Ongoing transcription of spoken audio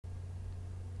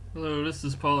Hello, this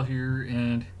is Paul here,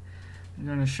 and I'm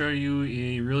going to show you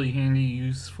a really handy,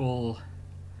 useful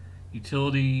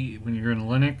utility when you're in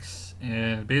Linux.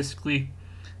 And basically,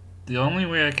 the only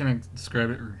way I can describe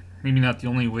it, or maybe not the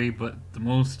only way, but the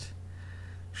most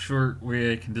short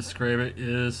way I can describe it,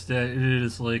 is that it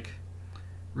is like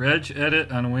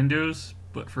Regedit on Windows,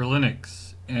 but for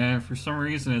Linux. And for some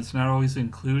reason, it's not always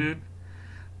included,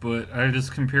 but I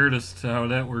just compared us to how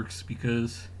that works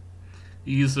because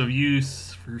ease of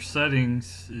use for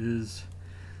settings is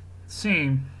the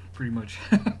same, pretty much.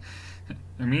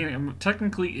 I mean,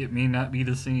 technically it may not be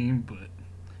the same, but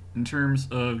in terms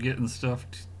of getting stuff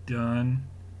done,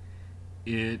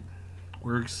 it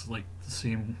works like the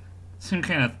same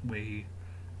kind of way.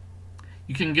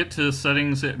 You can get to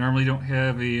settings that normally don't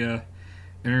have a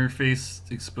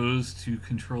interface exposed to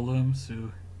control them,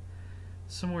 so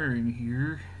somewhere in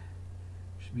here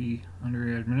should be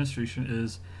under administration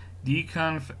is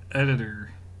Dconf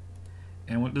editor,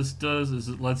 and what this does is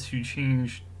it lets you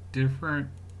change different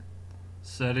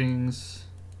settings.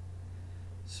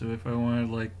 So if I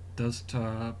wanted like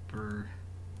desktop or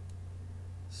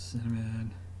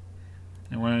cinnamon,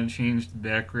 and I wanted to change the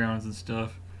backgrounds and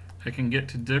stuff, I can get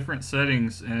to different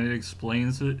settings and it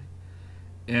explains it.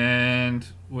 And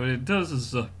what it does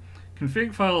is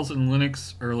config files in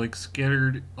Linux are like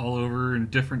scattered all over in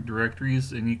different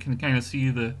directories, and you can kind of see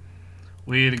the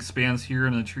way it expands here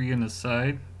on the tree on the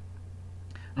side.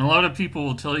 And a lot of people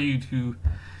will tell you to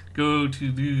go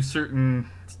to do certain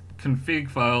config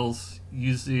files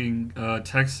using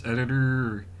text editor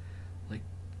or like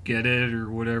Gedit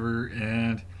or whatever,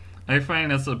 and I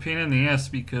find that's a pain in the ass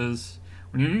because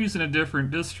when you're using a different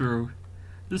distro,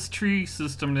 this tree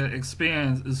system that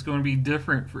expands is going to be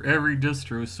different for every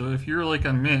distro. So if you're like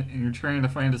on Mint and you're trying to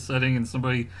find a setting and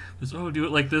somebody goes, oh, do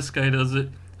it like this guy does it,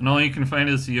 and all you can find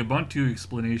is the Ubuntu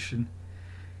explanation,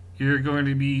 you're going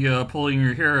to be pulling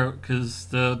your hair out because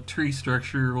the tree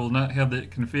structure will not have that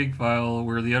config file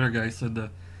where the other guy said that,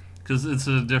 because it's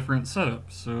a different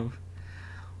setup. So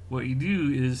what you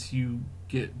do is you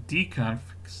get dconf,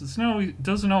 because it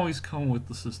doesn't always come with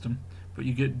the system, but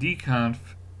you get dconf,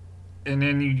 and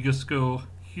then you just go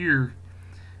here.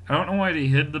 I don't know why they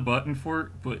hid the button for it,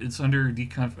 but it's under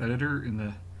dconf editor in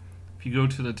the, if you go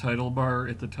to the title bar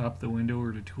at the top of the window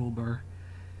or the toolbar,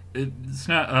 it's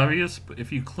not obvious, but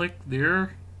if you click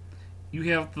there, you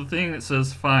have the thing that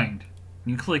says find.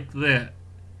 You click that,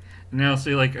 and now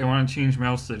say like I want to change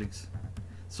mouse settings.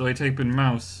 So I type in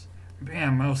mouse,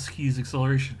 bam, mouse keys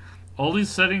acceleration. All these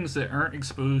settings that aren't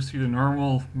exposed to the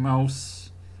normal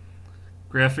mouse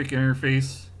graphic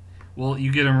interface, well,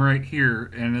 you get them right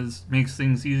here, and it makes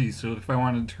things easy. So if I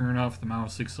wanted to turn off the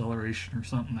mouse acceleration or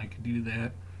something, I could do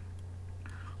that.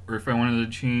 Or if I wanted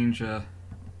to change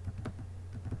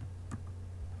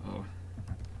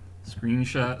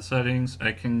screenshot settings,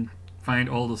 I can find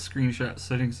all the screenshot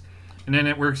settings, and then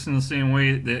it works in the same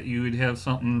way that you would have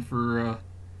something for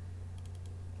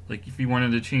like if you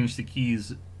wanted to change the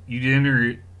keys, you'd enter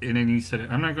it and then you set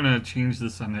it. I'm not going to change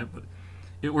this on that, but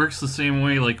it works the same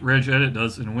way like Regedit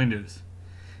does in Windows,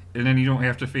 and then you don't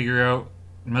have to figure out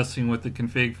messing with the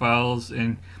config files,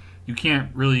 and you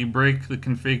can't really break the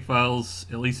config files,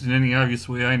 at least in any obvious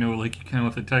way I know, like you can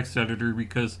with a text editor,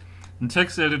 because in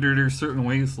text editor there's certain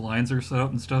ways the lines are set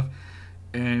up and stuff,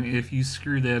 and if you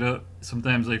screw that up,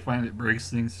 sometimes I find it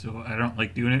breaks things, so I don't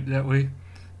like doing it that way.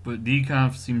 But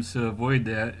dconf seems to avoid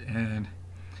that, and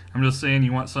I'm just saying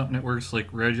you want something that works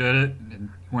like Regedit and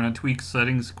you want to tweak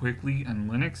settings quickly on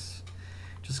Linux,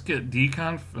 just get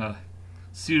dconf,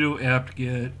 sudo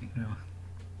apt-get,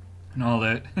 and all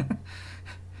that.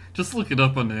 Just look it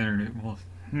up on the internet. Well,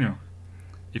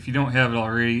 if you don't have it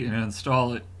already, and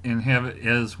install it and have it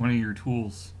as one of your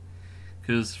tools.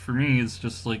 Because for me, it's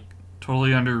just like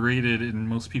totally underrated, and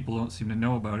most people don't seem to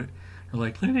know about it. They're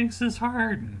like, Linux is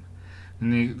hard,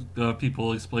 and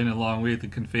people explain it along with the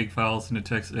config files in the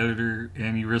text editor,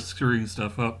 and you risk screwing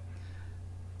stuff up.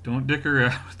 Don't dick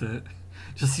around with it.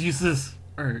 Just use this.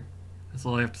 Alright, that's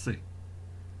all I have to say.